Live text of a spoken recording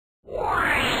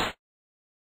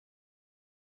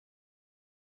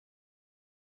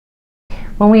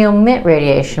When we omit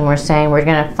radiation, we're saying we're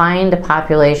going to find a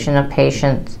population of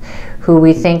patients who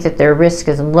we think that their risk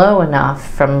is low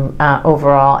enough from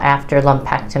overall after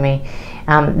lumpectomy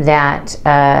that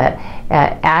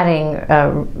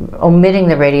omitting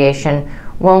the radiation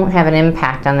won't have an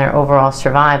impact on their overall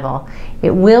survival.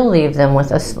 It will leave them with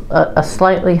a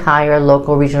slightly higher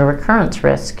local regional recurrence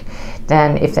risk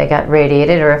than if they got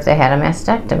radiated or if they had a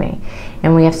mastectomy.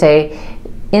 And we have to say,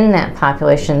 in that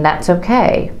population, that's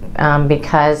okay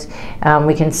because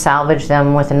we can salvage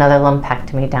them with another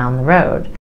lumpectomy down the road.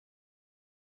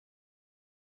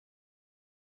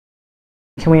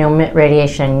 Can we omit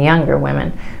radiation in younger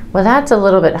women? Well, that's a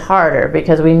little bit harder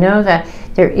because we know that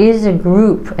there is a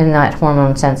group in that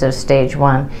hormone-sensitive stage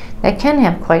 1 that can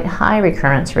have quite high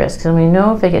recurrence risks. And we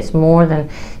know if it gets more than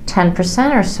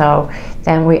 10% or so,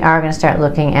 then we are going to start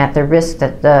looking at the risk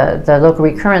that the local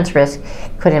recurrence risk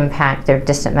could impact their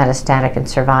distant metastatic and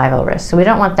survival risk. So we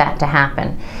don't want that to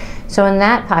happen. So in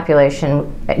that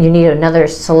population, you need another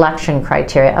selection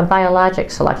criteria, a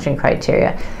biologic selection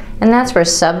criteria. And that's where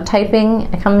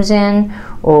subtyping comes in,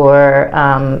 or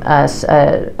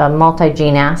a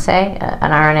multi-gene assay, an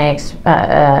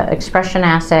RNA expression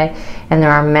assay, and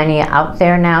there are many out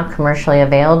there now commercially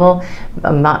available.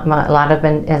 A lot have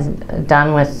been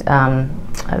done with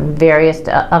various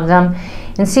of them.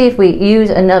 And see if we use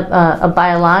a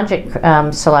biologic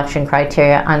selection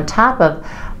criteria on top of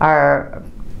our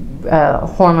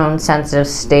hormone-sensitive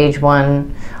stage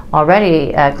 1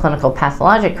 already clinical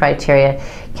pathologic criteria,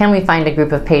 can we find a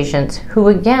group of patients who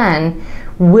again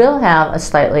will have a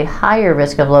slightly higher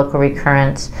risk of local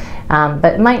recurrence,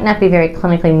 but might not be very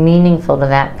clinically meaningful to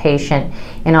that patient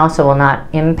and also will not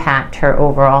impact her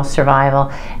overall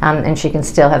survival, and she can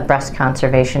still have breast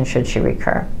conservation should she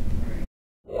recur.